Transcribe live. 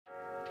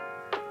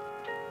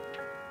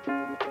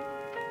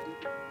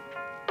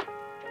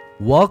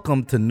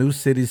Welcome to New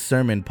City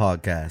Sermon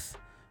Podcast.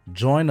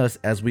 Join us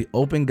as we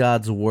open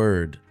God's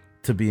Word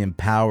to be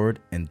empowered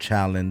and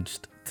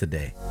challenged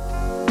today.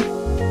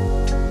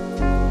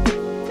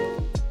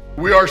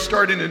 We are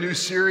starting a new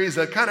series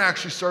that kind of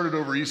actually started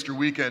over Easter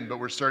weekend, but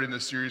we're starting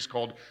this series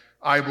called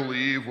I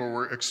Believe, where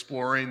we're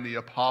exploring the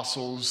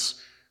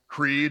Apostles'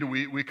 Creed.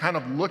 We kind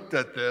of looked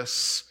at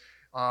this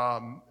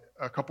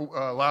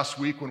last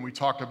week when we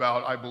talked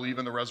about I believe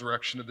in the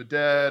resurrection of the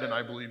dead, and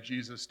I believe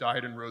Jesus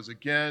died and rose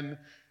again.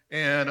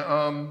 And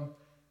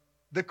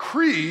the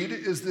creed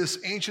is this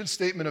ancient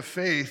statement of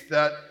faith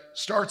that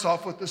starts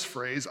off with this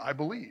phrase, I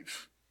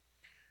believe.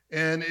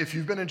 And if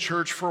you've been in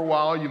church for a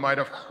while, you might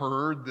have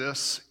heard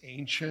this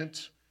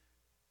ancient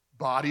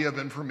body of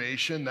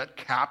information that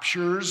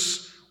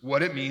captures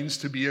what it means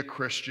to be a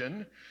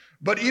Christian.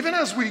 But even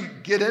as we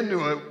get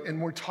into it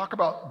and we talk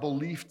about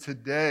belief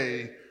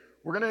today,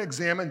 we're going to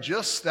examine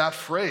just that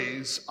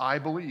phrase, I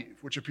believe,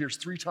 which appears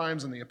 3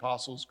 times in the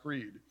Apostles'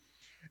 Creed.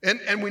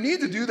 And we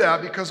need to do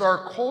that because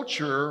our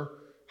culture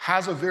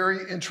has a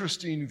very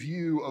interesting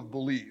view of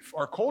belief.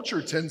 Our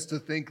culture tends to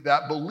think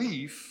that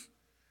belief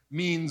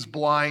means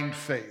blind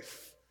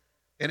faith,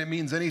 and it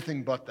means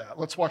anything but that.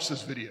 Let's watch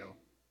this video.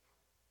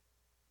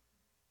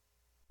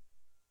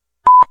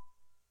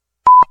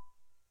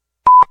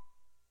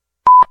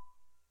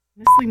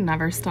 Honestly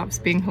never stops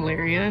being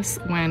hilarious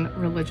when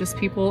religious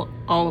people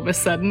all of a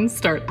sudden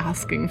start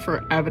asking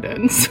for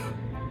evidence.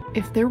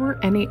 If there were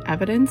any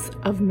evidence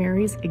of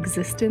Mary's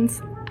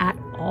existence at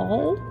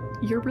all,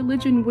 your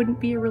religion wouldn't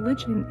be a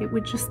religion. It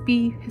would just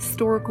be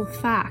historical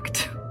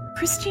fact.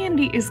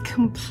 Christianity is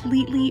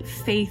completely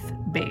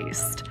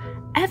faith-based.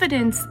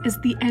 Evidence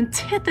is the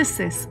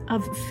antithesis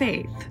of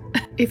faith.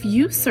 If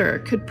you, sir,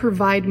 could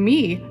provide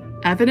me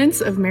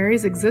evidence of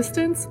Mary's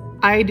existence,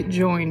 I'd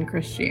join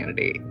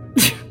Christianity.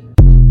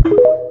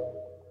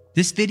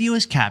 This video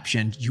is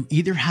captioned, you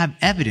either have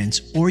evidence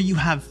or you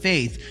have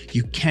faith.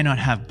 You cannot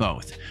have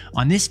both.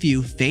 On this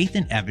view, faith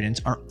and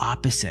evidence are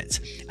opposites.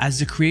 As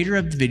the creator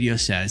of the video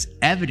says,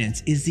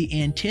 evidence is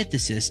the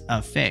antithesis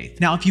of faith.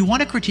 Now, if you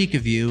want to critique a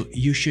view,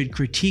 you should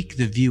critique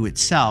the view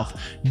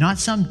itself, not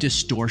some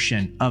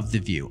distortion of the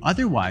view.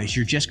 Otherwise,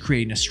 you're just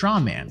creating a straw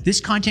man. This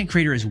content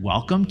creator is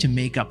welcome to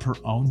make up her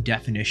own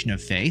definition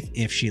of faith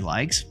if she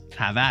likes.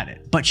 Have at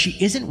it. But she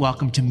isn't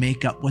welcome to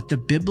make up what the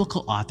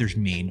biblical authors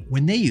mean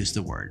when they use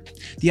the word.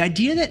 The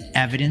idea that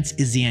evidence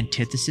is the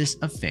antithesis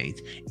of faith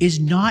is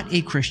not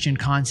a Christian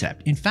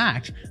concept. In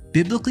fact,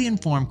 biblically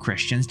informed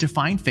Christians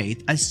define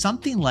faith as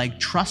something like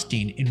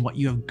trusting in what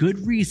you have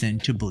good reason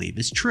to believe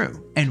is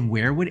true. And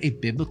where would a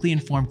biblically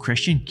informed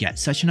Christian get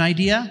such an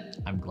idea?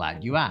 I'm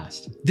glad you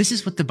asked. This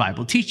is what the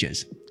Bible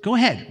teaches. Go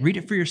ahead, read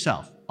it for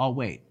yourself. I'll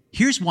wait.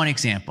 Here's one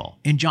example.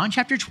 In John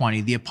chapter 20,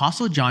 the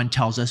Apostle John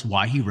tells us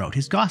why he wrote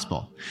his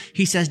gospel.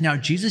 He says, now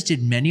Jesus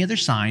did many other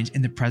signs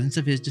in the presence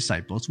of his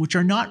disciples, which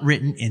are not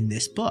written in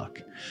this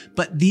book.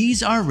 But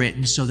these are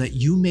written so that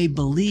you may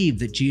believe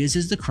that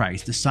Jesus is the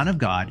Christ, the Son of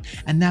God,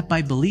 and that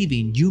by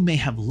believing you may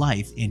have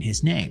life in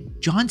his name.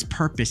 John's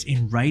purpose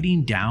in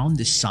writing down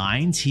the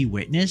signs he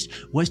witnessed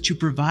was to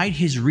provide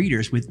his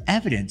readers with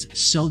evidence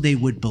so they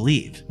would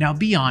believe. Now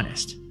be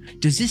honest.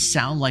 Does this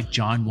sound like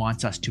John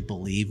wants us to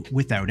believe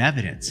without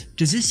evidence?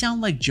 Does this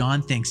sound like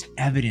John thinks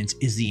evidence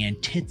is the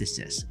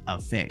antithesis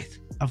of faith?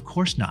 Of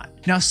course not.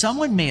 Now,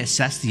 someone may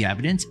assess the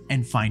evidence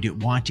and find it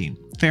wanting.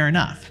 Fair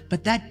enough.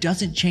 But that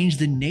doesn't change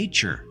the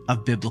nature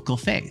of biblical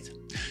faith.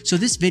 So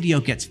this video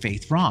gets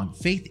faith wrong.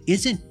 Faith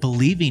isn't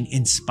believing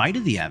in spite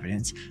of the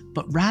evidence,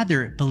 but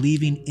rather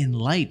believing in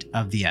light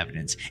of the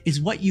evidence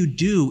is what you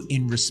do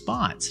in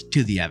response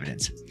to the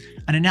evidence.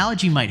 An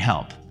analogy might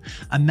help.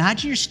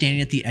 Imagine you're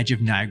standing at the edge of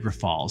Niagara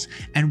Falls,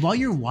 and while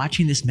you're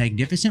watching this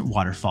magnificent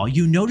waterfall,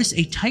 you notice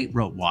a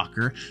tightrope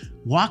walker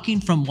walking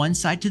from one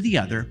side to the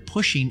other,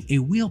 pushing a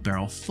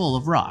wheelbarrow full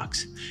of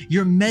rocks.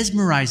 You're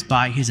mesmerized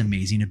by his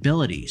amazing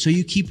ability, so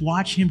you keep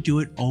watching him do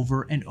it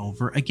over and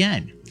over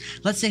again.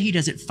 Let's say he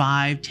does it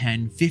 5,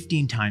 10,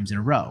 15 times in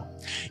a row.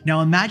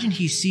 Now imagine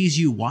he sees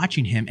you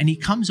watching him and he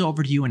comes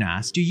over to you and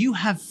asks, do you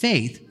have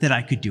faith that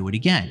I could do it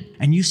again?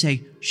 And you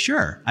say,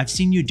 sure, I've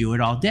seen you do it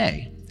all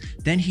day.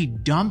 Then he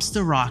dumps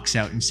the rocks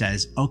out and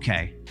says,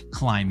 okay,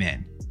 climb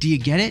in. Do you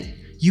get it?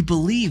 You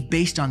believe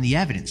based on the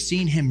evidence,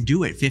 seeing him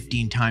do it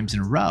 15 times in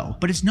a row.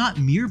 But it's not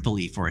mere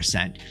belief or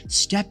assent.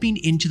 Stepping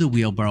into the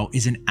wheelbarrow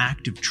is an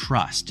act of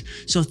trust.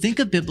 So think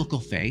of biblical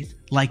faith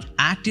like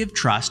active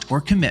trust or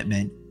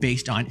commitment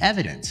based on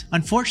evidence.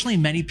 Unfortunately,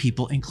 many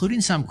people, including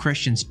some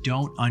Christians,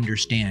 don't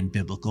understand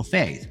biblical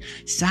faith.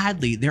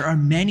 Sadly, there are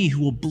many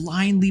who will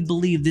blindly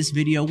believe this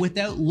video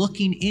without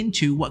looking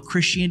into what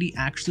Christianity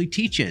actually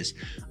teaches.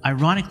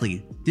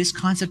 Ironically, this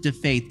concept of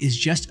faith is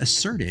just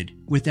asserted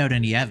without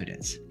any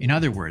evidence. In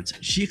other words,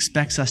 she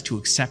expects us to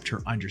accept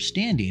her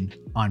understanding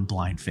on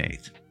blind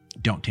faith.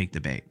 Don't take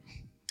the bait.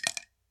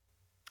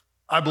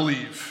 I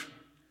believe.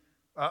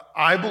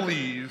 I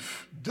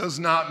believe does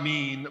not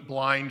mean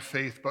blind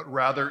faith, but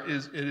rather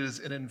it is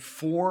an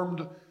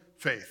informed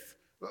faith.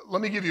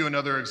 Let me give you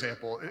another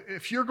example.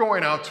 If you're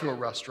going out to a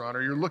restaurant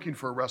or you're looking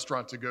for a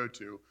restaurant to go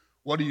to,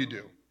 What do?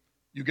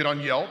 You get on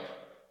Yelp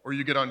or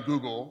you get on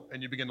Google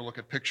and you begin to look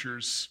at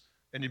pictures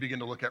and you begin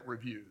to look at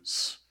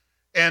reviews.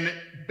 And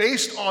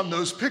based on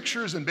those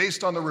pictures and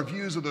based on the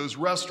reviews of those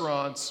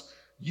restaurants,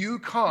 you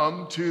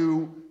come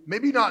to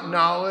maybe not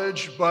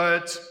knowledge,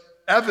 but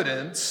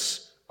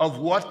evidence of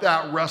what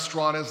that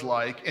restaurant is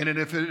like, and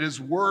if it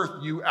is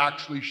worth you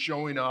actually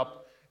showing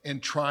up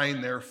and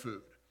trying their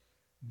food.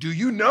 Do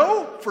you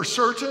know for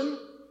certain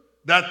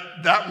that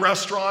that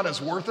restaurant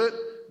is worth it?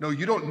 No,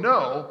 you don't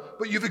know,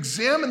 but you've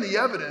examined the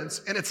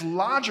evidence, and it's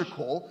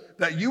logical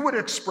that you would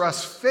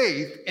express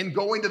faith in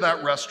going to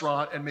that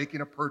restaurant and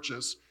making a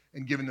purchase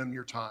and giving them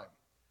your time.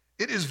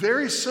 It is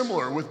very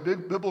similar with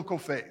biblical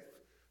faith.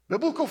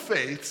 Biblical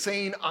faith,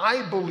 saying,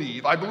 I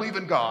believe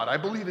in God, I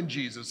believe in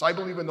Jesus, I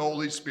believe in the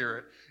Holy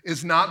Spirit,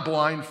 is not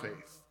blind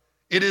faith.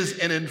 It is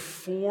an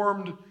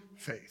informed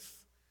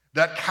faith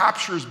that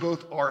captures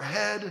both our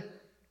head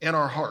and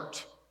our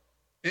heart.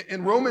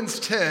 In Romans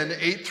 10,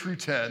 8 through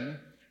 10,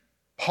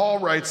 Paul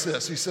writes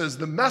this. He says,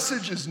 the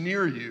message is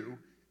near you,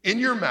 in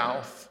your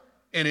mouth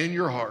and in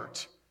your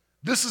heart.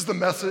 This is the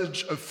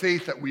message of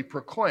faith that we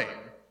proclaim.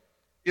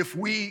 If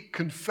we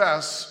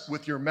confess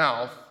with your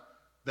mouth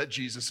that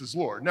Jesus is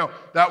Lord. Now,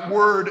 that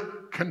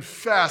word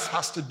confess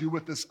has to do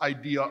with this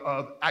idea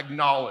of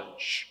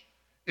acknowledge.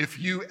 If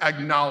you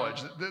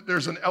acknowledge,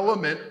 there's an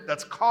element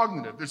that's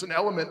cognitive. There's an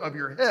element of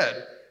your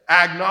head.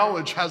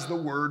 Acknowledge has the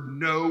word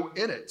know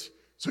in it.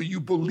 So you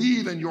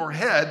believe in your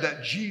head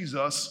that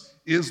Jesus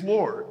is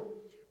Lord.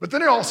 But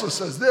then it also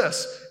says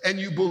this, and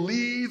you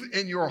believe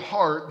in your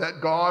heart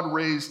that God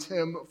raised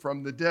him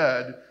from the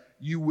dead,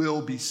 you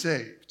will be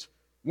saved.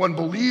 One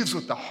believes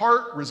with the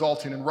heart,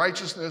 resulting in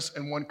righteousness,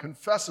 and one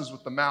confesses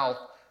with the mouth,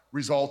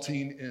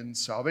 resulting in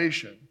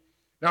salvation.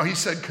 Now, he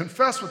said,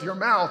 confess with your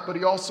mouth, but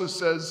he also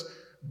says,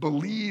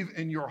 believe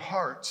in your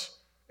heart.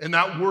 And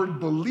that word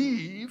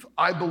believe,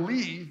 I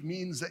believe,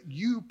 means that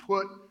you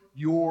put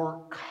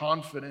your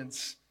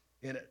confidence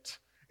in it.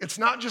 It's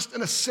not just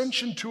an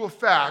ascension to a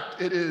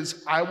fact. It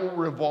is, I will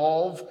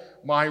revolve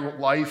my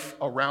life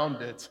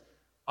around it.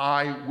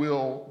 I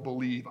will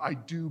believe. I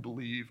do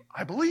believe.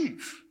 I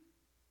believe.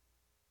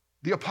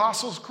 The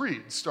Apostles'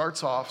 Creed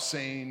starts off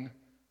saying,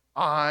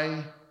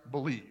 I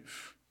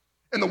believe.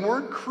 And the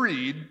word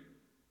creed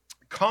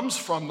comes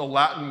from the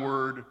Latin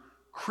word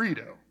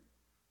credo.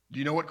 Do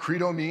you know what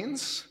credo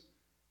means?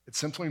 It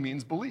simply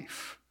means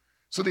belief.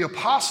 So the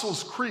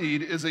Apostles'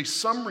 Creed is a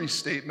summary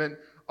statement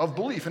of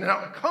belief. And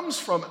it comes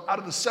from out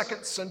of the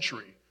 2nd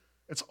century.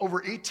 It's over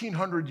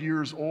 1,800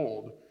 years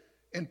old.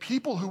 And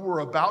people who were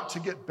about to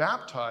get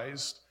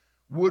baptized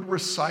would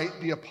recite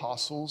the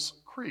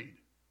Apostles' Creed,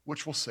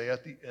 which we'll say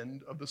at the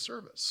end of the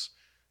service.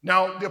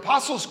 Now, the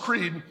Apostles'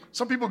 Creed,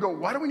 some people go,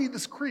 why do we need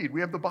this creed?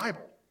 We have the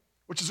Bible,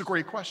 which is a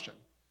great question.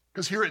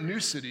 Because here at New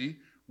City,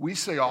 we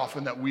say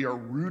often that we are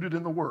rooted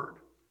in the Word.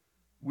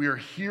 We are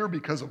here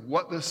because of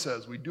what this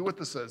says. We do what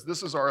this says.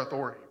 This is our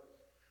authority.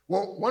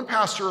 Well, one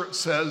pastor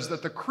says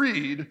that the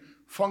creed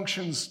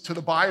functions to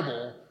the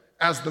Bible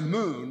as the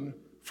moon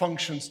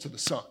functions to the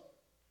sun.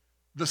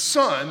 The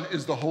sun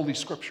is the Holy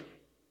Scripture.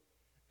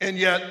 And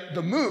yet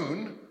the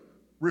moon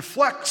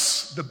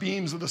reflects the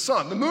beams of the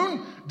sun. The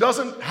moon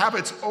doesn't have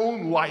its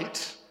own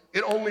light.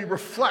 It only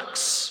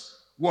reflects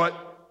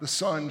what the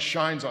sun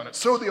shines on it.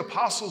 So the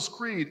Apostles'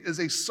 Creed is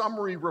a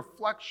summary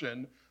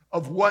reflection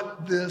of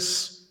what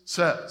this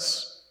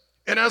says.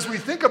 And as we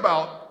think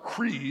about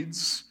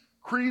creeds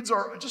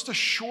are just a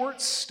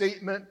short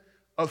statement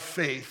of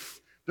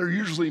faith. They're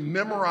usually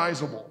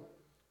memorizable.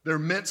 They're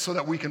meant so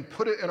that we can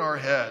put it in our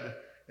head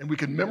and we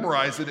can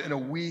memorize it in a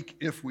week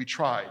if we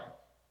tried.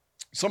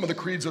 Some of the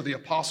creeds are the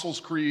Apostles'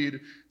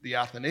 Creed, the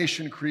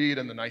Athanasian Creed,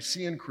 and the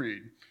Nicene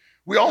Creed.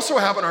 We also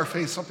have in our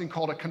faith something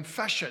called a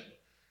confession.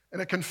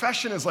 And a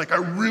confession is like a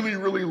really,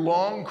 really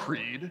long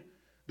creed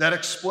that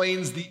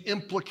explains the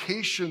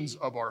implications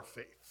of our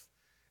faith.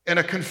 And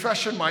a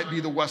confession might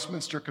be the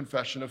Westminster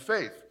Confession of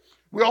Faith.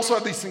 We also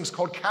have these things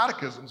called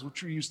catechisms,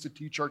 which we used to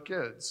teach our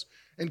kids.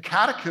 And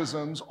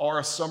catechisms are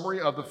a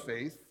summary of the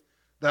faith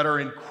that are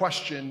in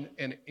question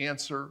and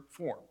answer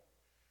form.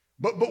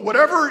 But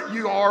whatever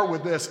you are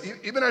with this,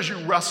 even as you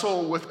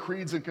wrestle with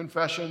creeds and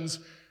confessions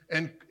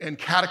and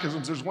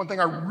catechisms, there's one thing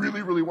I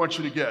really, really want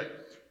you to get,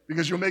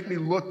 because you'll make me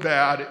look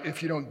bad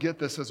if you don't get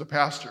this as a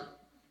pastor.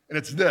 And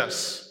it's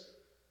this.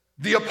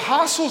 The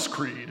Apostles'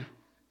 Creed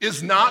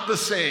is not the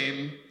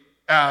same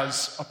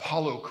as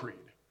Apollo Creed.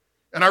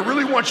 And I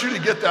really want you to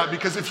get that,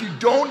 because if you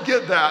don't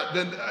get that,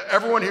 then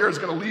everyone here is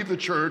going to leave the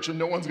church and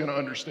no one's going to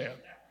understand.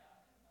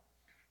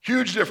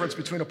 Huge difference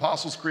between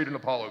Apostles' Creed and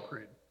Apollo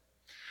Creed.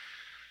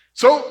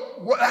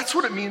 So that's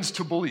what it means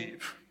to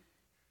believe.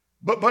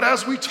 But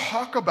as we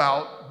talk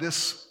about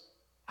this,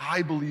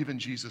 I believe in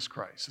Jesus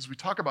Christ, as we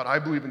talk about I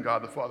believe in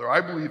God the Father,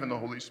 I believe in the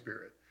Holy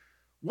Spirit,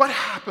 what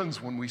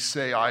happens when we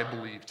say I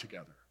believe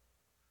together?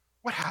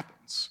 What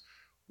happens?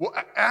 Well,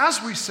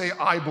 as we say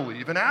I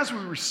believe, and as we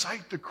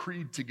recite the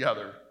creed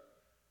together,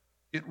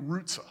 it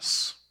roots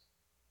us.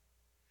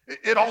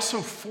 It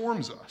also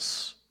forms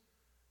us.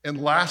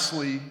 And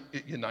lastly,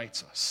 it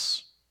unites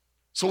us.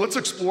 So let's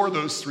explore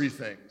those three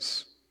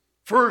things.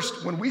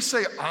 First, when we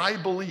say I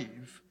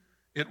believe,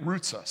 it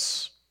roots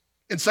us.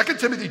 In 2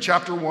 Timothy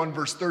chapter 1,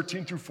 verse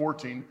 13 through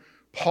 14,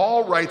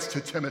 Paul writes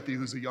to Timothy,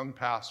 who's a young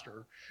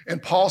pastor,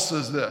 and Paul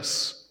says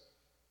this: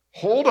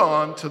 hold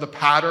on to the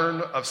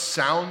pattern of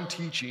sound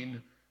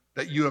teaching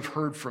that you have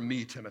heard from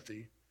me,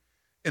 Timothy,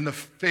 in the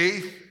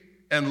faith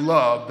and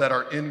love that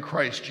are in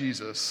Christ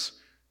Jesus.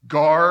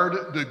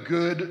 Guard the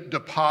good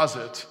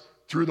deposit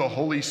through the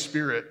Holy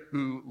Spirit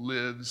who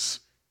lives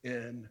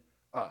in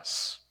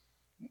us.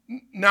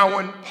 Now,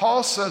 when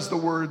Paul says the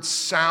word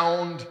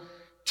sound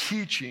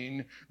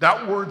teaching,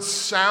 that word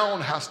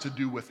sound has to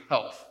do with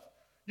health.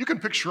 You can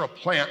picture a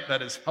plant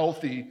that is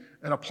healthy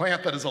and a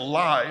plant that is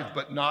alive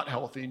but not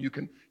healthy, and you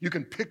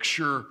can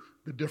picture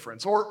the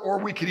difference. Or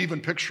we could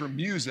even picture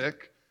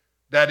music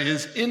that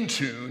is in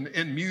tune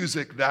and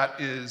music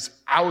that is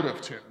out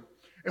of tune.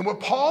 And what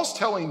Paul's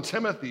telling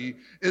Timothy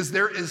is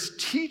there is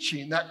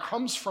teaching that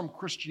comes from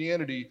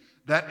Christianity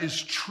that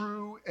is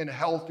true and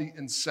healthy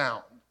and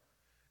sound.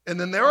 And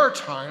then there are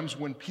times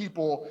when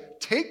people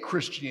take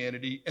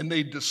Christianity and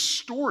they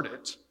distort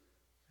it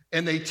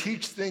and they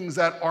teach things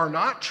that are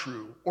not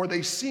true, or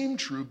they seem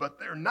true, but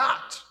they're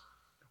not.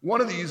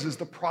 One of these is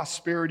the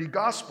prosperity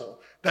gospel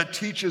that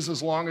teaches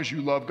as long as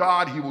you love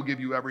God, he will give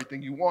you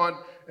everything you want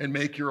and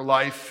make your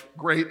life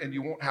great and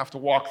you won't have to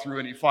walk through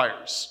any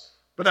fires.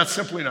 But that's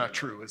simply not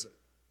true, is it?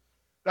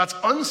 That's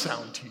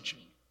unsound teaching.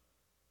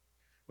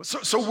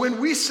 So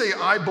when we say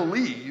I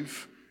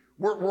believe,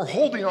 we're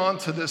holding on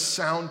to this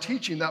sound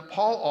teaching that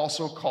Paul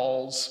also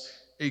calls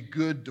a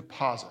good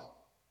deposit.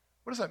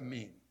 What does that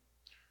mean?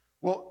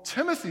 Well,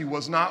 Timothy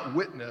was not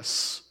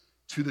witness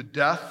to the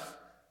death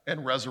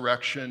and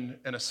resurrection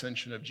and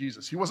ascension of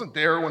Jesus. He wasn't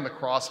there when the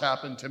cross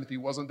happened. Timothy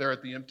wasn't there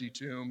at the empty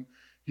tomb.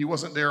 He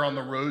wasn't there on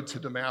the road to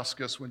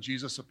Damascus when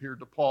Jesus appeared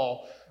to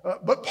Paul.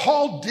 But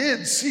Paul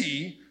did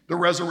see the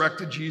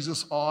resurrected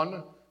Jesus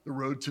on the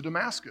road to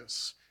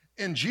Damascus.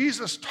 And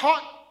Jesus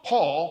taught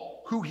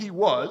Paul who he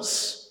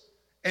was,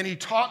 and he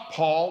taught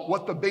Paul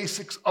what the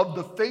basics of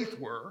the faith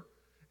were.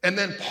 And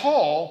then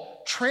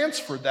Paul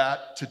transferred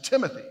that to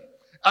Timothy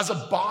as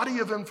a body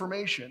of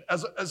information,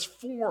 as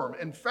form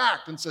and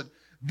fact, and said,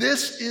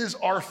 this is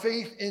our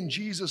faith in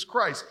Jesus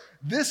Christ.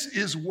 This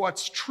is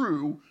what's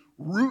true.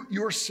 Root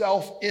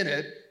yourself in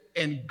it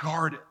and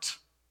guard it.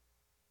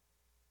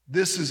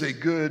 This is a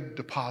good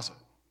deposit.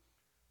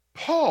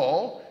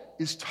 Paul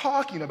is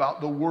talking about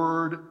the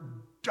word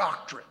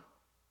doctrine,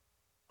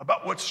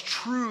 about what's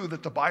true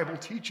that the Bible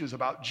teaches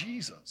about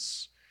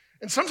Jesus.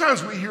 And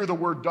sometimes we hear the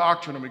word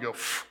doctrine and we go,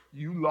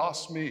 you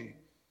lost me.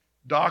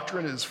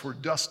 Doctrine is for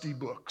dusty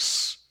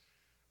books.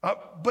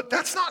 But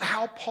that's not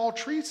how Paul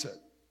treats it.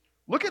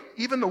 Look at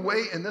even the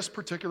way in this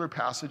particular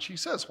passage he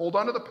says, hold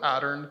on to the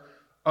pattern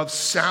of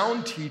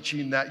sound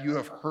teaching that you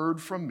have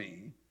heard from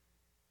me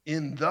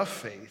in the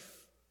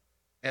faith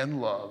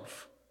and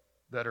love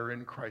that are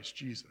in Christ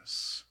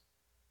Jesus.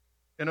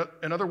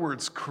 In other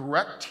words,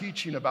 correct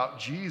teaching about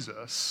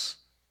Jesus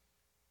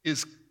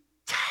is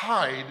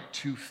tied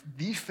to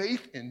the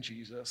faith in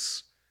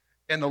Jesus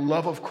and the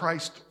love of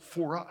Christ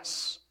for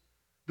us.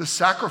 The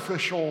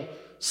sacrificial,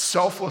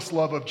 selfless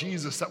love of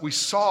Jesus that we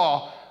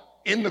saw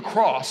in the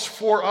cross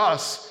for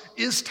us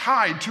is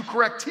tied to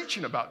correct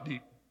teaching about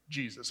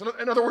Jesus.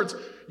 In other words,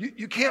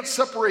 you can't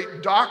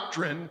separate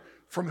doctrine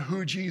from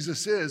who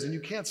Jesus is, and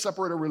you can't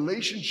separate a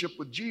relationship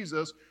with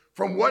Jesus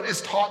from what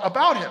is taught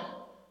about him.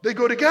 They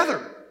go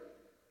together.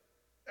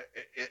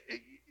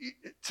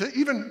 To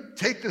even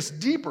take this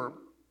deeper,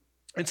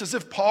 it's as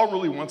if Paul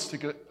really wants to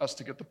get us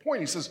to get the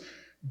point. He says,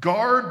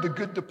 guard the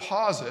good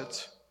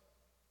deposit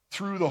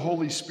through the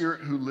Holy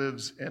Spirit who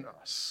lives in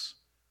us.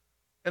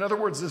 In other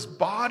words, this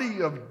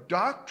body of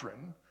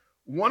doctrine,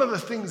 one of the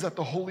things that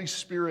the Holy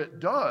Spirit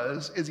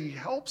does is he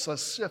helps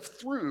us sift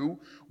through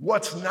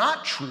what's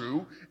not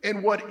true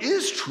and what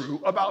is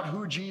true about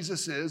who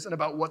Jesus is and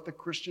about what the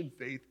Christian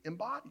faith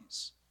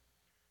embodies.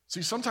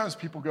 See, sometimes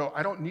people go,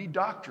 I don't need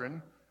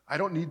doctrine, I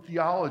don't need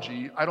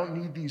theology, I don't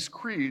need these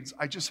creeds,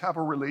 I just have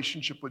a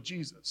relationship with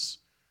Jesus.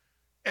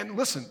 And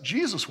listen,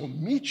 Jesus will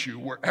meet you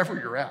wherever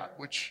you're at,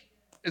 which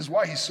is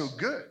why he's so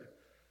good.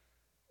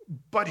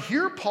 But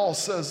here Paul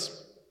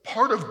says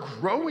part of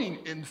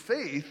growing in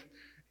faith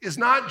is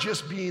not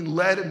just being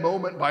led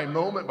moment by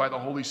the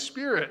Holy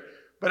Spirit,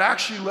 but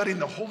actually letting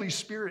the Holy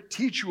Spirit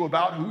teach you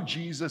about who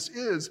Jesus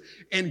is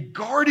and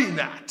guarding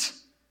that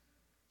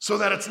so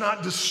that it's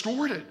not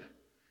distorted.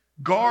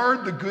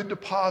 Guard the good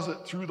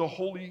deposit through the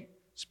Holy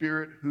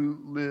Spirit who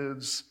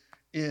lives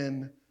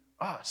in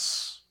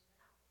us.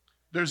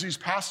 There's these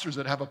pastors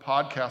that have a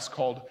podcast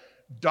called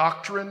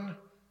Doctrine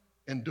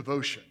and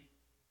Devotion.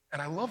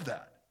 And I love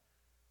that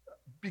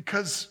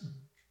because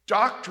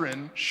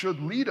doctrine should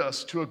lead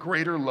us to a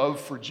greater love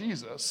for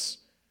Jesus.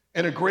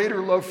 And a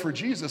greater love for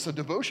Jesus, a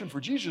devotion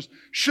for Jesus,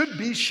 should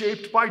be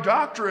shaped by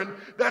doctrine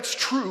that's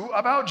true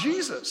about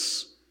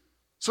Jesus.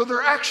 So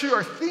there actually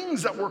are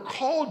things that we're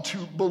called to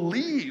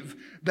believe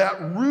that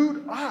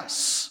root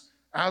us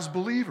as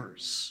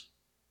believers,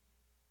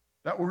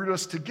 that root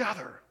us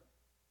together.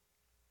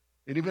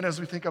 And even as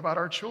we think about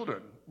our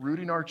children,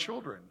 rooting our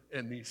children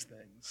in these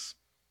things.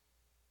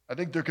 I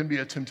think there can be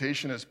a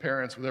temptation as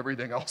parents with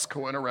everything else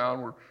going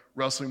around. We're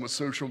wrestling with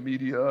social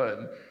media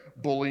and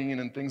bullying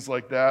and things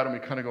like that. And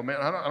we kind of go, man,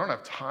 I don't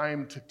have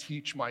time to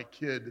teach my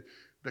kid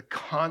the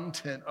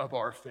content of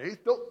our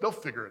faith. They'll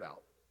figure it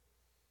out.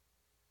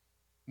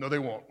 No, they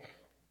won't.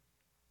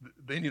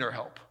 They need our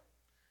help.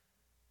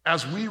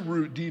 As we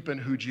root deep in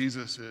who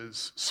Jesus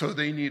is, so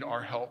they need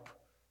our help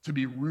to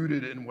be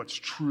rooted in what's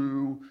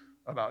true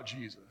about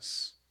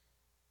Jesus.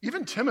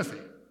 Even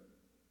Timothy,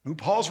 who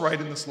Paul's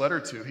writing this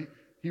letter to,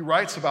 he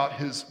writes about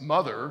his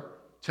mother,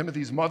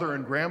 Timothy's mother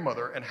and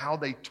grandmother, and how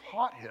they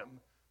taught him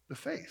the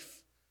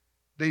faith.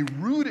 They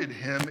rooted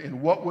him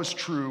in what was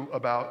true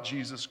about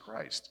Jesus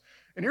Christ.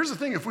 And here's the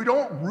thing, if we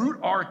don't root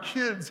our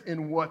kids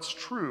in what's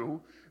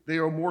true, they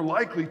are more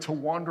likely to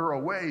wander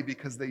away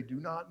because they do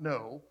not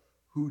know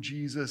who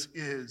Jesus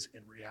is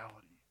in reality.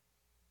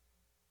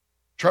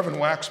 Trevin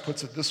Wax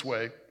puts it this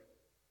way: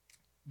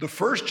 the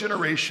first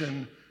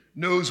generation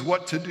knows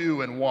what to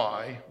do and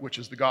why, which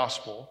is the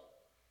gospel.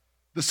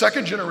 The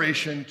second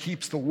generation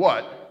keeps the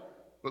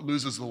what, but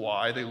loses the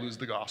why. They lose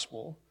the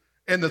gospel.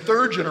 And the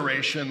third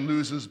generation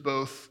loses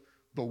both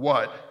the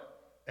what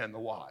and the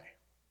why.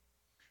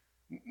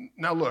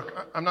 Now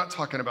look, I'm not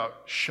talking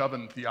about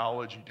shoving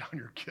theology down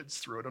your kids'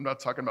 throat. I'm not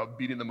talking about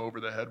beating them over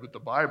the head with the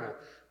Bible.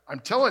 I'm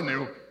telling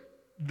you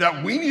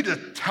that we need to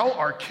tell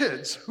our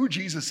kids who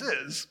Jesus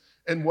is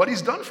and what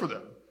he's done for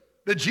them.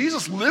 That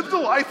Jesus lived the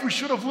life we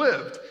should have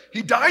lived.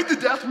 He died the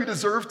death we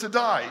deserve to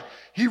die.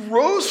 He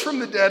rose from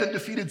the dead and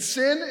defeated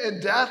sin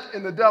and death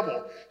and the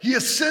devil. He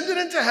ascended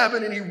into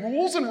heaven and he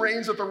rules and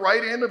reigns at the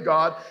right hand of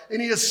God.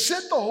 And he has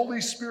sent the Holy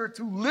Spirit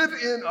to live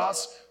in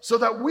us so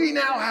that we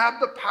now have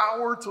the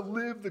power to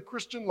live the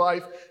Christian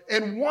life.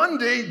 And one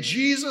day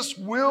Jesus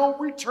will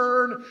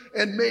return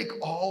and make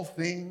all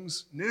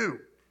things new.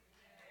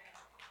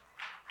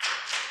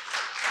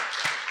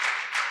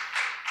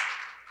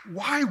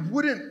 Why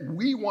wouldn't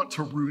we want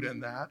to root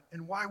in that?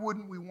 And why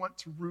wouldn't we want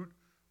to root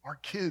our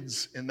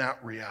kids in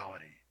that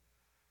reality?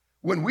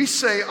 When we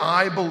say,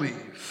 I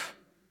believe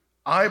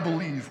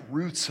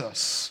roots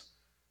us,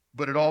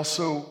 but it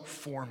also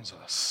forms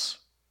us.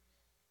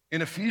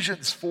 In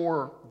Ephesians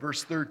 4,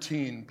 verse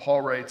 13,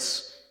 Paul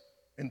writes,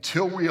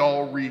 until we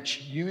all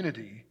reach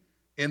unity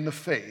in the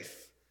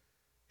faith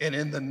and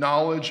in the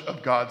knowledge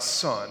of God's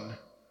Son,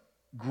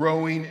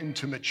 growing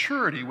into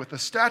maturity with a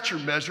stature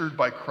measured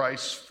by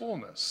Christ's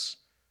fullness.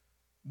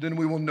 Then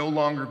we will no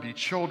longer be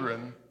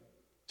children,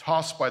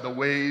 tossed by the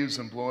waves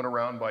and blown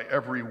around by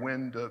every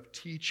wind of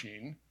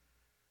teaching,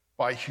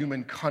 by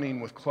human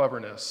cunning with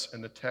cleverness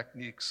and the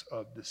techniques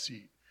of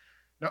deceit.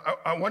 Now,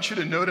 I want you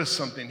to notice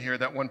something here,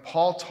 that when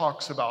Paul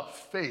talks about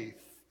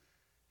faith,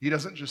 he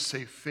doesn't just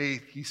say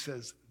faith, he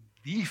says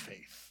the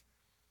faith.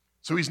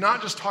 So he's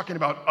not just talking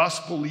about us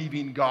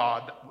believing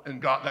God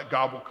and that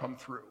God will come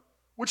through.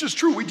 Which is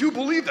true, we do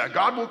believe that.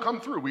 God will come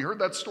through. We heard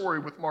that story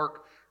with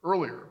Mark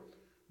earlier.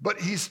 But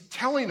he's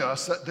telling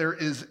us that there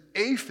is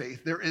a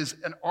faith, there is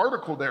an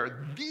article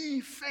there, the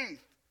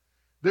faith.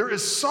 There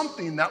is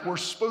something that we're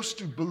supposed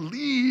to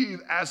believe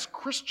as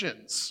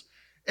Christians.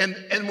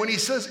 And when he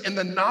says in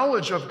the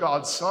knowledge of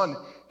God's Son,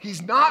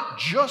 he's not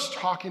just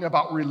talking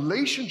about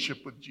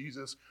relationship with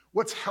Jesus.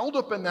 What's held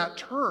up in that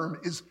term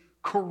is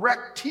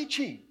correct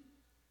teaching.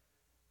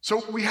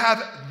 So we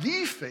have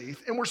the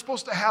faith, and we're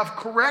supposed to have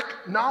correct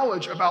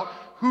knowledge about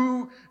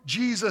who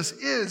Jesus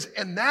is,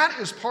 and that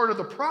is part of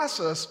the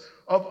process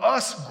of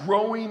us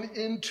growing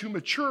into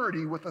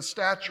maturity with a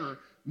stature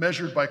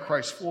measured by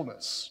Christ's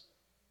fullness.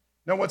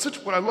 Now,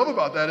 what I love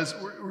about that is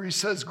where he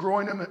says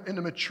growing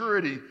into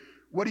maturity,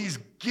 what he's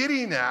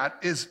getting at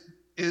is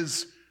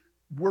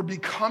we're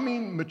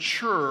becoming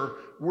mature,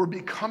 we're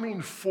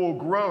becoming full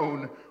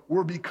grown,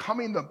 we're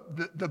becoming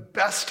the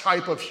best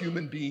type of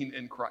human being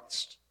in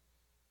Christ.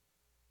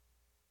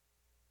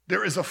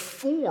 There is a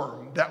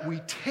form that we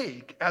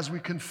take as we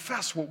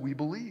confess what we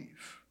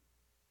believe,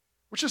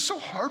 which is so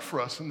hard for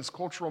us in this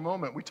cultural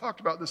moment. We talked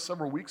about this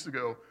several weeks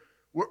ago,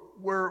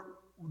 where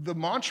the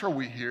mantra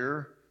we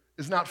hear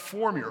is not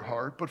form your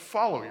heart, but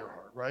follow your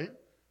heart, right?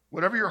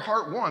 Whatever your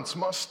heart wants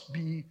must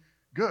be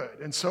good.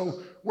 And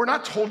so we're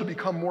not told to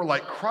become more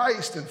like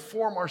Christ and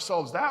form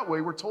ourselves that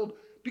way. We're told,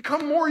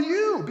 become more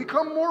you,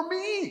 become more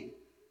me.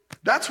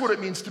 That's what it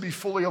means to be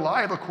fully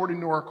alive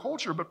according to our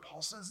culture. But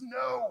Paul says,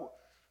 no.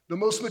 The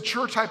most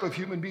mature type of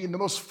human being, the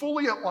most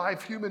fully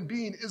alive human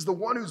being is the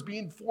one who's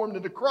being formed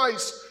into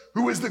Christ,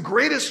 who is the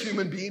greatest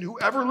human being who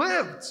ever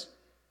lived.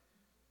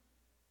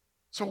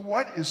 So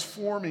what is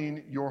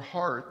forming your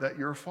heart that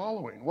you're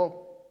following?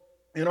 Well,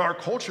 in our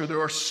culture,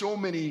 there are so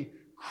many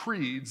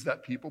creeds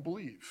that people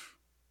believe.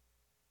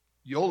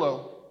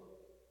 YOLO,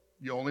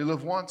 you only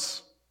live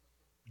once.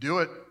 Do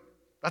it.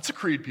 That's a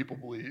creed people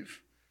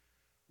believe.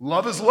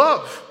 Love is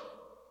love.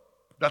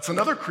 That's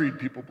another creed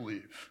people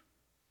believe.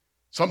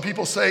 Some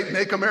people say,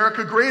 make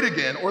America great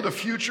again, or the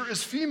future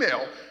is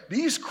female.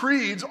 These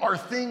creeds are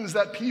things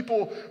that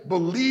people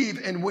believe,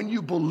 and when you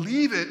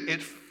believe it,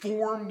 it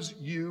forms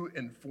you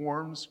and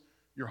forms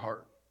your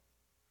heart.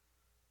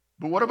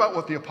 But what about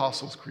what the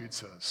Apostles' Creed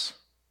says?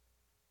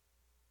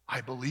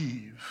 I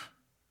believe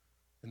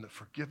in the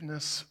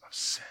forgiveness of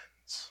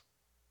sins.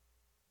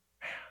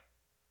 Man,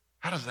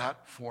 how does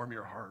that form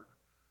your heart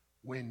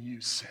when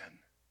you sin,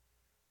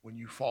 when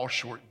you fall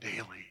short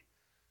daily,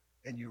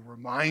 and you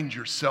remind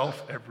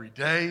yourself every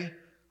day,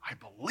 I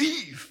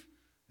believe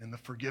in the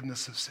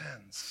forgiveness of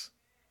sins?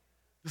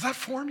 Does that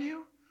form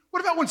you?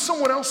 What about when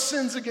someone else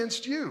sins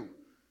against you?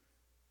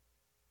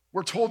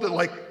 We're told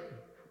to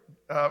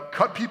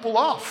cut people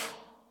off.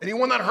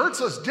 Anyone that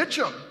hurts us, ditch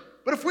them.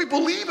 But if we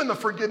believe in the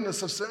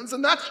forgiveness of sins,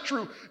 and that's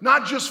true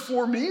not just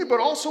for me, but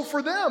also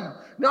for them.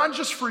 Not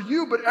just for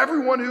you, but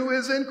everyone who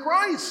is in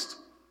Christ.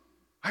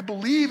 I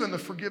believe in the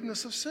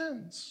forgiveness of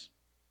sins.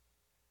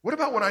 What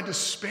about when I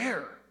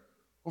despair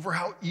over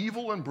how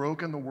evil and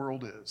broken the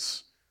world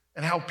is,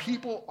 and how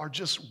people are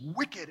just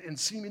wicked and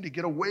seeming to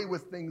get away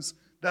with things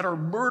that are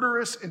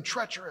murderous and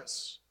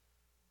treacherous?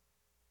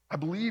 I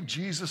believe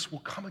Jesus will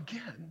come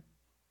again,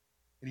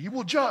 and he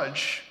will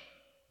judge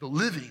the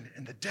living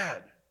and the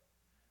dead.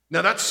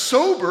 Now that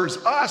sobers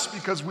us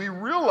because we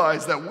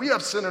realize that we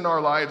have sin in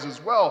our lives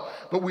as well,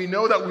 but we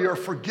know that we are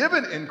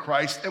forgiven in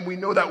Christ, and we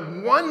know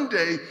that one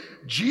day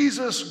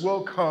Jesus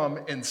will come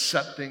and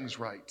set things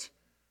right.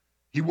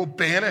 He will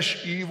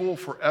banish evil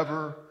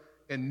forever,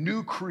 and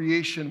new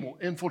creation will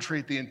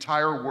infiltrate the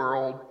entire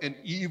world, and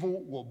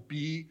evil will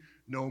be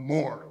no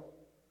more.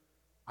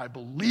 I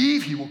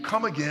believe he will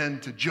come again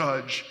to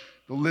judge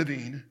the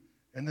living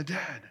and the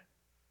dead.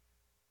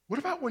 What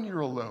about when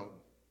you're alone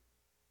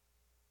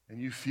and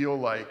you feel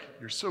like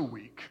you're so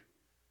weak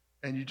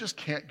and you just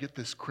can't get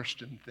this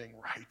Christian thing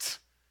right?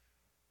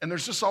 And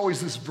there's just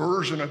always this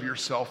version of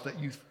yourself that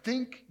you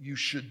think you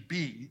should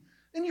be,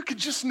 and you could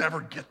just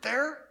never get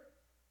there.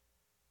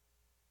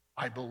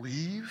 I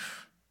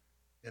believe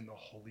in the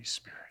Holy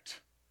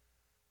Spirit.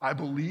 I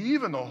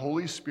believe in the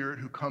Holy Spirit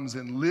who comes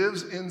and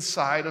lives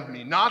inside of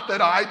me. Not that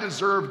I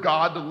deserve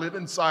God to live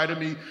inside of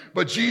me,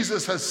 but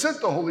Jesus has sent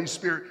the Holy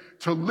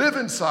Spirit to live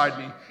inside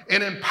me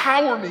and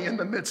empower me in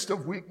the midst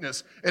of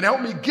weakness and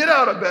help me get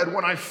out of bed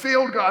when I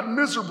failed God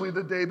miserably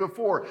the day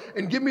before,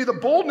 and give me the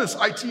boldness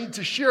I need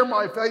to share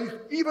my faith,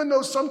 even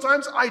though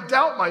sometimes I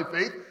doubt my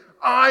faith.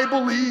 I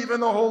believe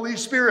in the Holy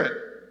Spirit.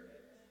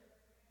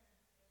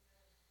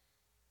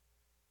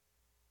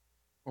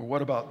 Or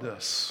what about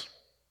this?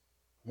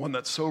 One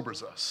that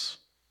sobers us.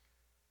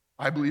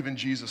 I believe in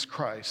Jesus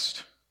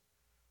Christ,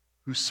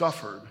 who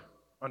suffered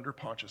under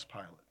Pontius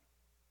Pilate.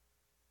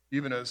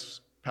 Even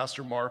as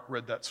Pastor Mark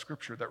read that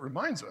scripture that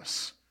reminds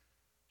us,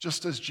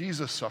 just as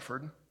Jesus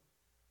suffered,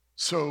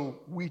 so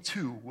we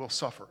too will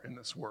suffer in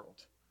this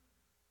world.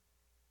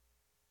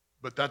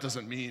 But that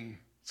doesn't mean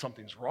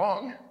something's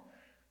wrong.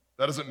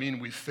 That doesn't mean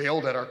we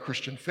failed at our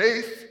Christian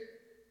faith.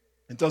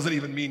 It doesn't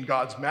even mean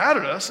God's mad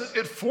at us.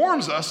 It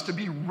forms us to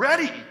be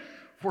ready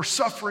for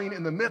suffering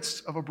in the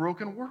midst of a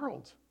broken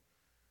world.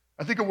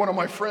 I think of one of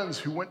my friends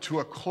who went to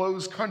a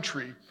closed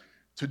country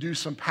to do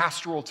some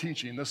pastoral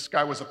teaching. This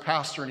guy was a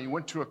pastor, and he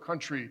went to a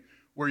country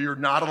where you're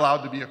not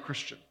allowed to be a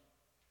Christian.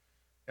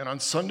 And on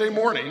Sunday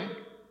morning,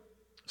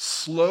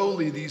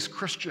 slowly these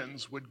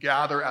Christians would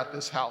gather at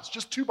this house,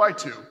 just 2 by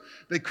 2.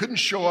 They couldn't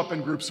show up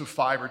in groups of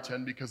 5 or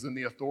 10 because then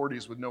the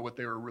authorities would know what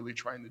they were really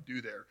trying to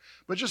do there.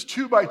 But just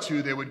 2 by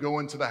 2, they would go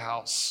into the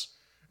house,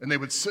 and they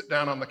would sit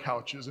down on the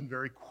couches, and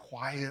very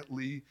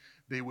quietly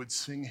they would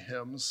sing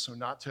hymns, so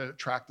not to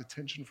attract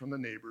attention from the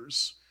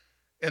neighbors.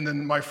 And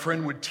then my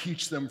friend would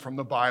teach them from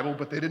the Bible,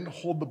 but they didn't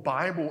hold the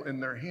Bible in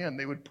their hand.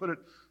 They would put it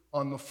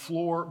on the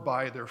floor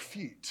by their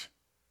feet.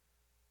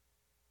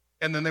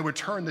 And then they would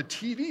turn the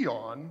TV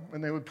on,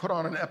 and they would put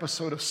on an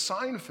episode of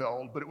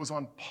Seinfeld, but it was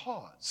on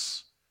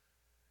pause.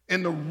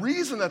 And the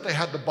reason that they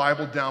had the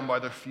Bible down by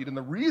their feet, and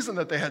the reason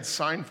that they had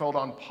Seinfeld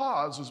on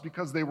pause, was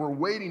because they were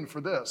waiting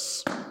for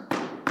this.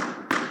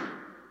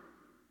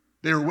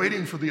 They were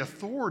waiting for the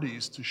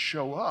authorities to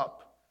show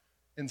up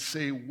and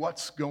say,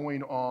 what's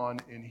going on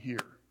in here?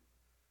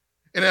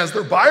 And as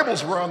their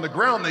Bibles were on the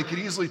ground, they could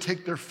easily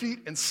take their feet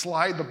and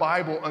slide the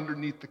Bible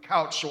underneath the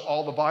couch so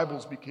all the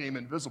Bibles became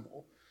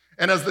invisible.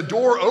 And as the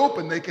door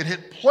opened, they could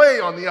hit play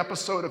on the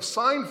episode of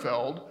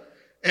Seinfeld,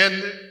 and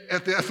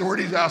if the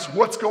authorities asked,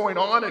 what's going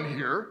on in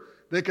here?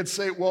 They could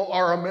say, well,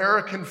 our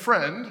American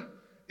friend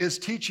is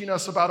teaching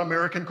us about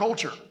American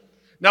culture.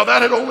 Now,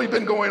 that had only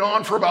been going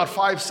on for about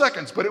 5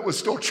 seconds, but it was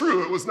still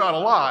true. It was not a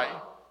lie.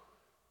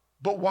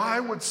 But why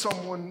would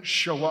someone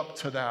show up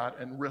to that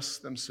and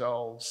risk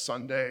themselves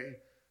Sunday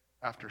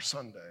after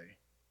Sunday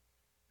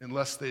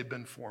unless they'd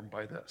been formed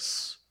by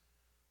this?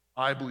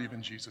 I believe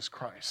in Jesus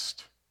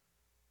Christ,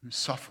 who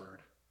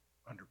suffered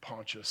under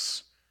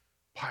Pontius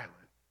Pilate.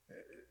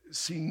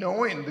 See,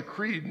 knowing the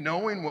creed,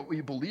 knowing what we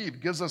believe,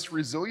 gives us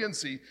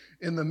resiliency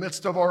in the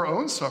midst of our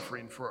own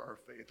suffering for our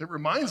faith. It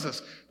reminds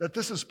us that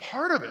this is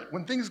part of it.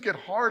 When things get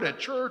hard at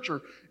church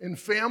or in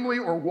family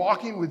or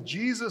walking with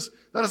Jesus,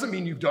 that doesn't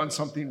mean you've done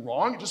something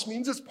wrong. It just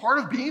means it's part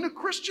of being a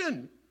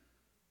Christian.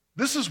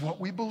 This is what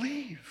we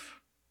believe.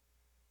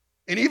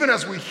 And even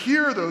as we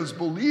hear those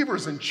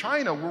believers in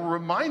China, we're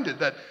reminded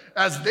that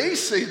as they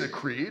say the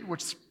creed,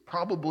 which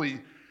probably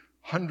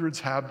hundreds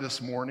have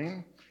this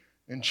morning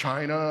in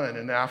China and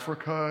in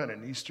Africa and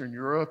in Eastern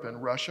Europe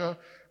and Russia,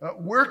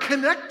 we're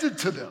connected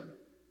to them.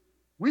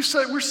 We're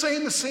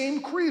saying the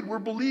same creed. We're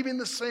believing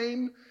the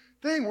same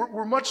thing.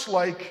 We're much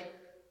like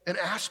an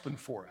aspen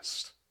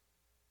forest.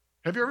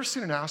 Have you ever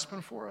seen an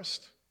aspen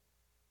forest?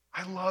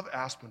 I love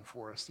aspen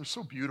forests. They're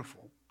so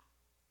beautiful.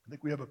 I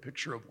think we have a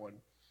picture of one.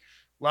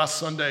 Last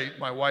Sunday,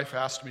 my wife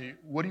asked me,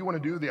 what do you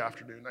want to do in the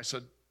afternoon? I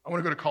said, I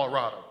want to go to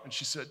Colorado. And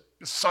she said,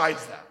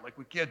 besides that, like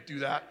we can't do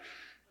that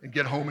and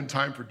get home in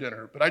time for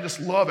dinner. But I just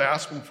love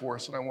aspen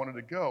forests and I wanted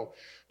to go.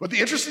 But the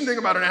interesting thing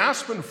about an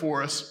aspen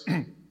forest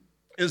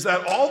is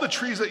that all the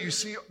trees that you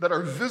see that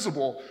are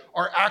visible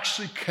are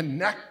actually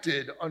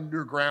connected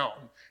underground.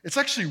 It's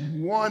actually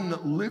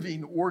one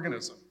living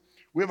organism.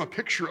 We have a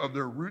picture of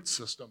their root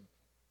system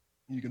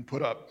you can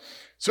put up.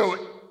 So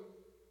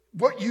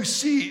what you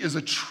see is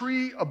a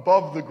tree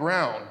above the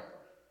ground,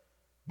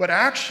 but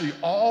actually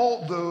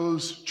all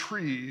those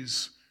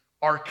trees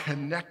are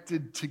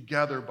connected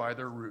together by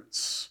their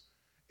roots.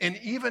 And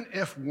even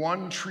if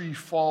one tree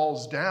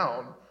falls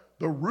down,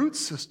 the root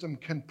system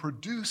can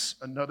produce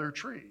another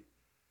tree.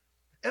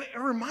 And it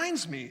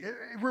reminds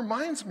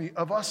me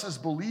of us as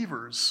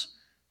believers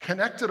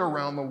connected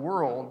around the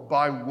world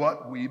by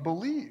what we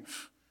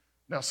believe.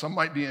 Now, some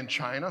might be in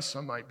China,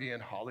 some might be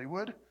in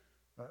Hollywood,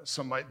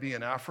 some might be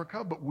in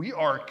Africa, but we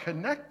are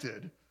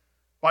connected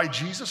by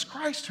Jesus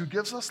Christ who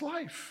gives us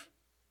life.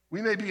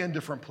 We may be in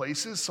different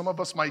places. Some of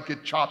us might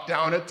get chopped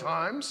down at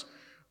times,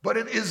 but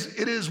it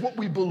is what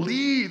we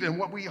believe and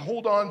what we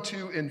hold on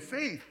to in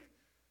faith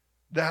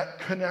that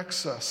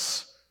connects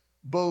us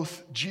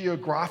both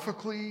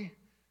geographically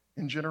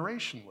and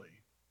generationally.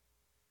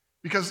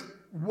 Because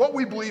what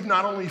we believe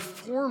not only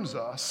forms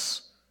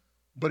us,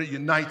 but it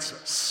unites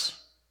us.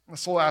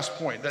 That's the last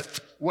point,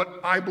 that what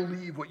I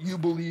believe, what you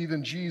believe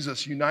in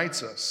Jesus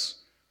unites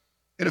us.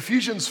 In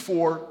Ephesians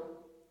 4,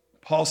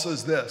 Paul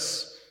says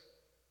this,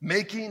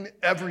 making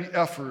every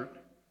effort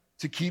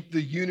to keep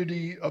the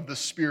unity of the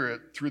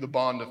Spirit through the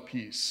bond of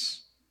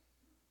peace.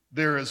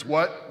 There is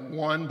what?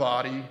 One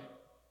body,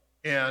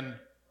 and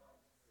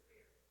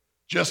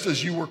just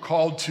as you were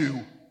called to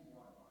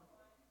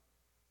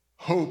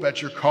hope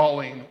at your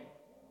calling,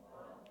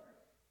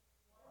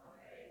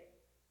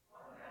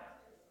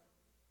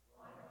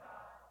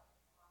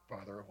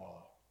 Father of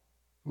all,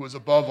 who is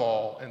above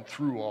all and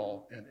through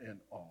all and in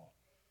all.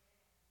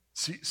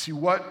 See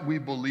what we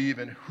believe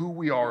and who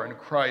we are in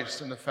Christ,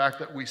 and the fact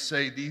that we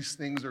say these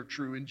things are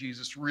true and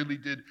Jesus really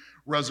did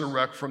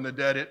resurrect from the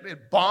dead.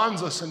 It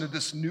bonds us into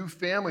this new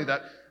family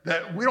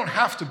that we don't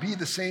have to be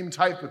the same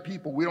type of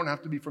people. We don't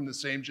have to be from the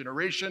same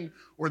generation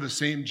or the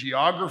same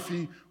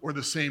geography or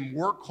the same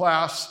work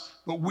class,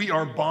 but we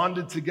are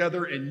bonded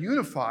together and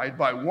unified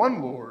by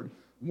one Lord,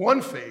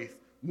 one faith,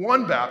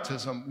 one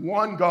baptism,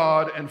 one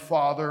God and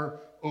Father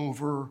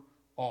over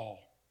all.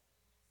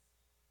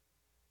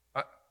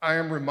 I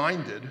am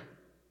reminded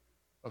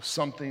of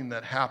something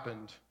that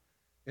happened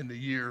in the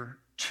year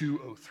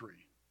 203.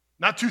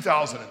 Not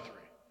 2003,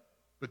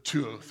 but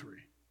 203.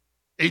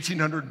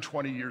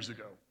 1820 years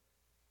ago.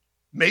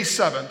 May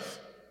 7th,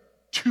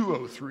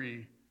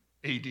 203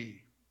 AD.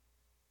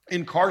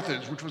 In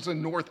Carthage, which was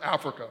in North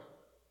Africa,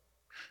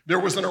 there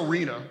was an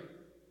arena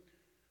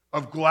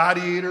of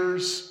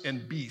gladiators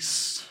and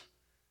beasts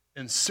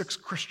and 6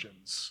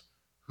 Christians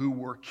who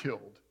were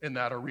killed in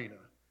that arena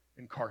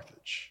in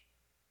Carthage.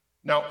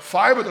 Now,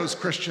 5 of those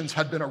Christians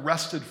had been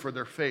arrested for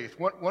their faith.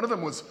 One of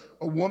them was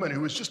a woman who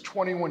was just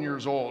 21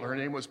 years old. Her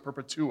name was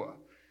Perpetua.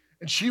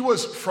 And she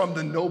was from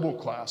the noble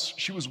class.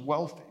 She was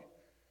wealthy.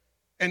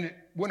 And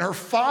when her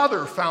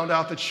father found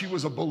out that she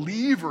was a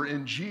believer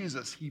in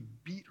Jesus, he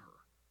beat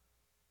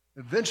her.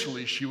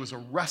 Eventually, she was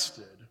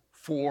arrested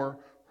for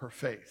her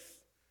faith.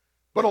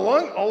 But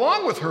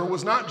along with her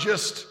was not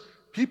just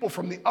people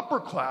from the upper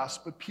class,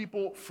 but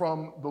people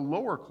from the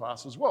lower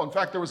class as well. In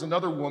fact, there was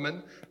another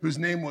woman whose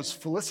name was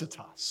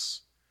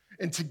Felicitas.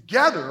 And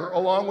together,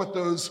 along with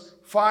those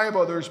 5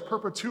 others,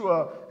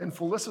 Perpetua and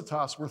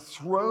Felicitas were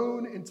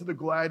thrown into the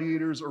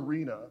gladiators'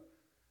 arena,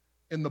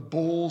 and the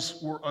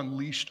bulls were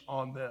unleashed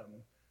on them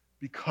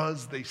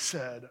because they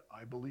said,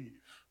 I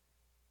believe.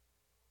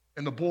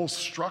 And the bulls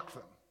struck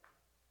them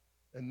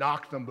and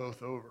knocked them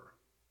both over.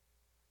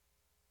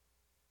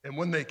 And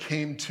when they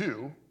came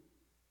to,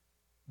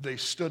 they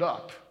stood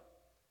up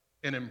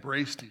and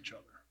embraced each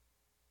other.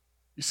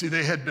 You see,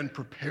 they had been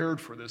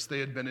prepared for this. They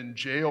had been in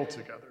jail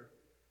together.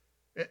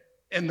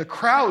 And the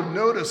crowd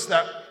noticed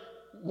that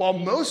while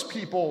most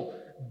people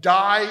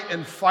die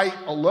and fight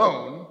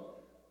alone,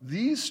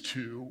 these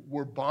 2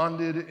 were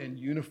bonded and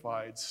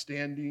unified,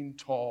 standing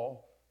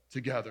tall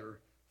together,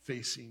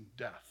 facing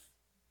death.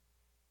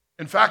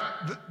 In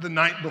fact, the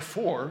night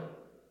before,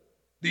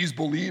 these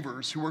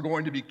believers who were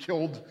going to be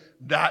killed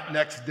that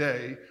next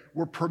day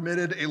were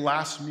permitted a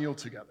last meal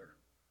together.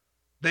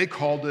 They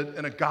called it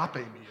an agape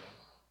meal,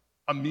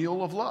 a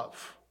meal of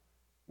love,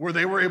 where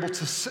they were able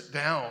to sit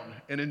down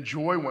and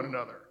enjoy one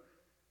another.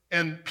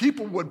 And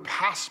people would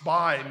pass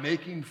by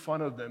making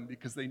fun of them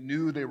because they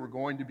knew they were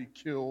going to be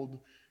killed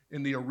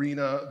in the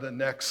arena the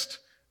next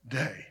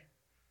day.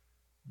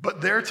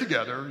 But there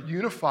together,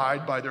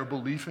 unified by their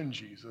belief in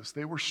Jesus,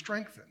 they were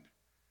strengthened,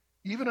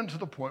 even unto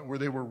the point where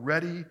they were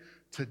ready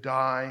to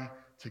die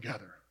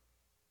together.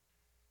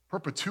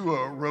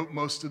 Perpetua wrote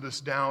most of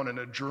this down in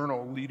a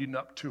journal leading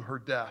up to her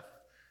death.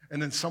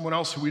 And then someone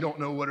else who we don't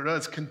know what it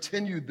is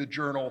continued the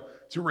journal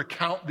to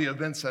recount the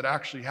events that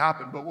actually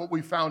happened. But what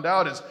we found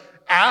out is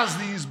as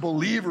these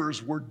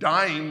believers were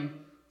dying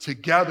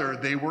together,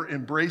 they were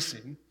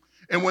embracing.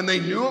 And when they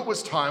knew it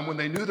was time, when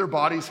they knew their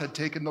bodies had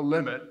taken the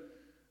limit,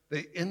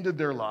 they ended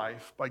their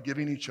life by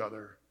giving each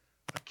other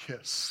a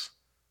kiss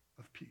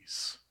of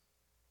peace.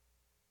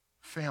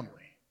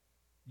 Family,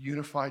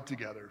 unified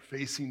together,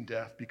 facing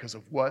death because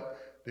of what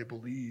they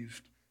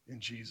believed in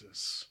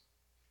Jesus.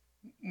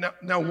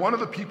 Now, one of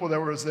the people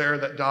that was there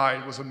that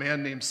died was a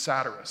man named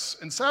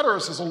Satyrus. And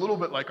Satyrus is a little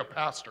bit like a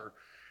pastor.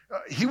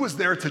 He was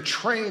there to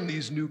train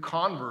these new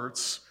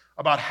converts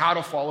about how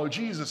to follow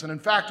Jesus. And in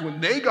fact,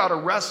 when they got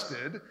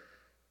arrested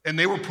and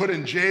they were put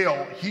in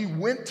jail, he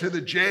went to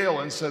the jail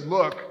and said,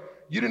 look,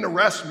 you didn't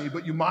arrest me,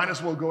 but you might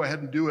as well go ahead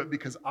and do it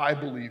because I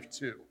believe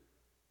too.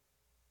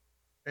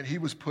 And he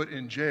was put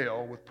in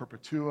jail with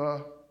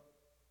Perpetua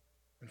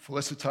and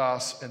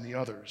Felicitas and the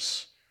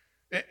others.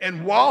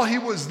 And while he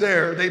was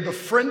there, they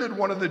befriended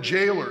one of the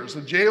jailers.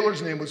 The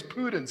jailer's name was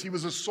Pudens. He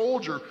was a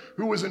soldier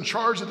who was in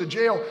charge of the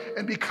jail.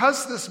 And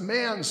because this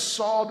man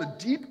saw the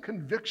deep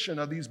conviction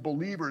of these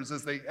believers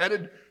as they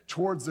headed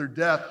towards their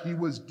death, he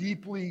was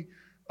deeply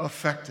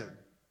affected.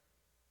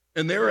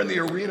 And there in the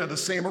arena, the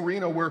same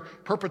arena where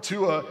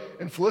Perpetua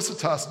and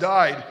Felicitas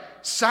died,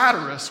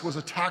 Satyrus was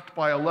attacked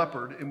by a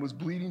leopard and was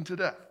bleeding to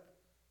death.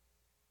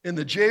 And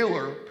the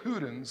jailer,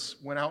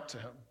 Pudens, went out to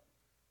him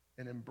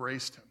and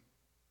embraced him.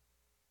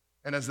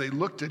 And as they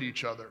looked at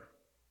each other,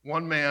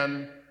 one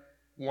man,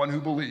 one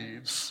who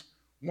believes,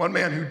 one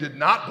man who did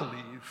not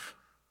believe,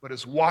 but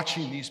is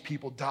watching these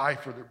people die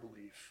for their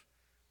belief.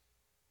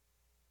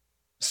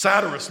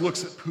 Satyrus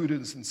looks at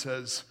Pudens and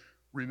says,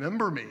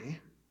 remember me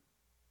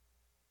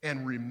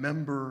and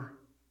remember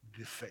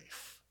the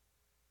faith.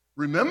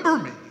 Remember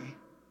me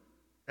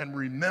and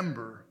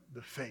remember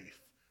the faith.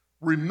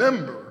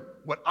 Remember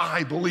what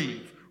I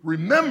believe.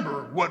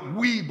 Remember what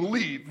we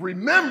believe.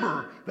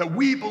 Remember that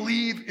we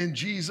believe in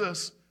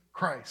Jesus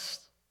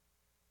Christ.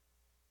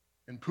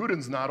 And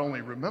Pudens not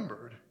only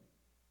remembered,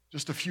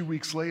 just a few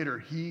weeks later,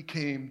 he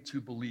came to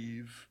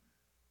believe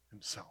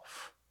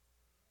himself.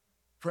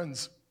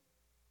 Friends,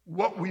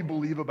 what we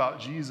believe about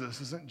Jesus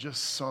isn't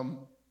just some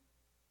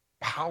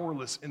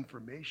powerless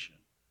information.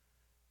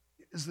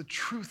 It is the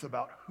truth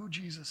about who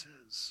Jesus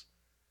is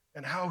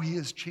and how he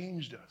has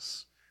changed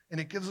us. And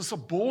it gives us a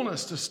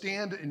boldness to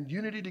stand in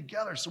unity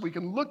together so we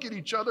can look at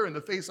each other in the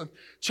face of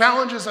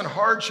challenges and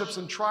hardships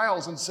and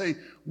trials and say,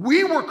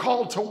 we were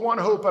called to one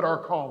hope at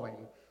our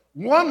calling,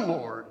 one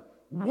Lord,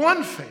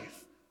 one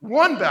faith,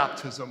 one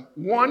baptism,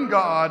 one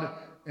God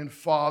and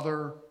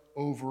Father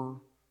over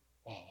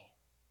all.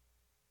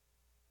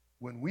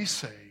 When we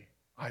say,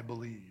 I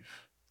believe,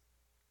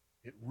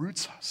 it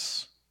roots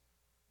us.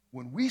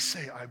 When we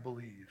say, I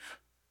believe,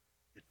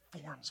 it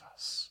forms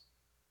us.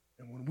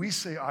 And when we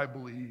say, I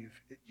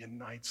believe, it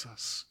unites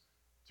us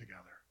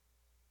together.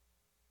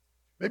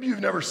 Maybe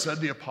you've never said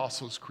the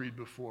Apostles' Creed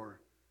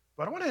before,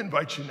 but I want to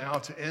invite you now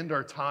to end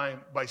our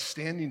time by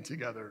standing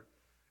together.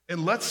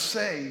 And let's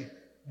say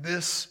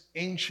this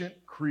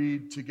ancient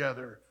creed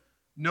together,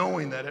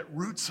 knowing that it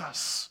roots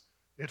us,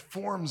 it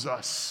forms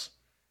us,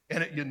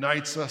 and it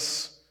unites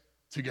us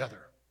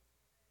together.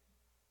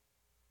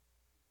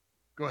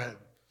 Go ahead.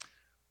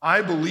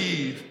 I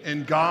believe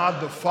in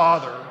God the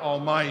Father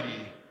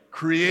Almighty,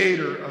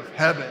 creator of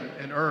heaven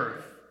and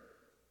earth.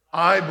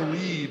 I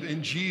believe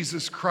in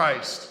Jesus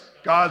Christ,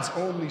 God's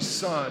only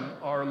Son,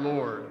 our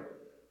Lord,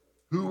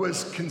 who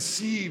was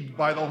conceived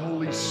by the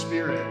Holy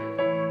Spirit,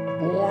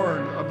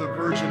 born of the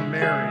Virgin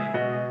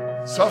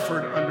Mary,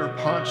 suffered under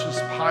Pontius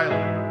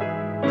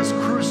Pilate, was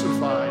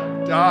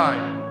crucified,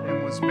 died,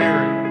 and was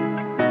buried.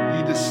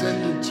 He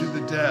descended to the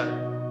dead.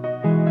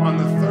 On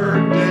the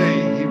third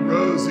day, he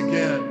rose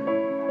again.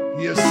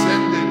 He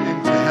ascended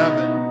into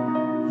heaven.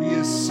 He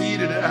is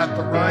seated at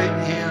the right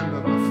hand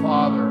of the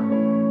Father,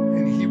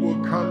 and he will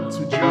come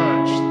to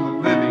judge the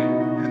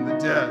living and the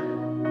dead.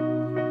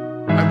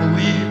 I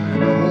believe in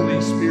the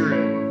Holy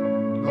Spirit,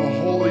 the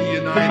holy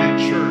united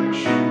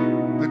church,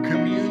 the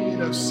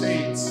communion of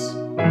saints,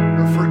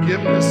 the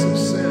forgiveness of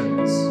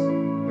sins,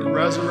 the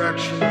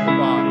resurrection of the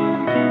body,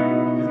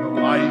 and the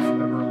life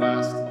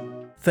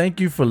everlasting.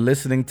 Thank you for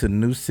listening to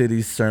New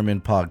City's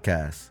Sermon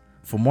Podcast.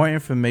 For more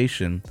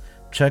information,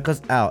 check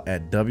us out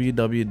at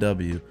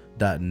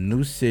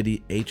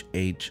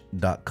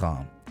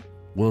www.newcityhh.com.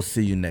 We'll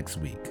see you next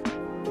week.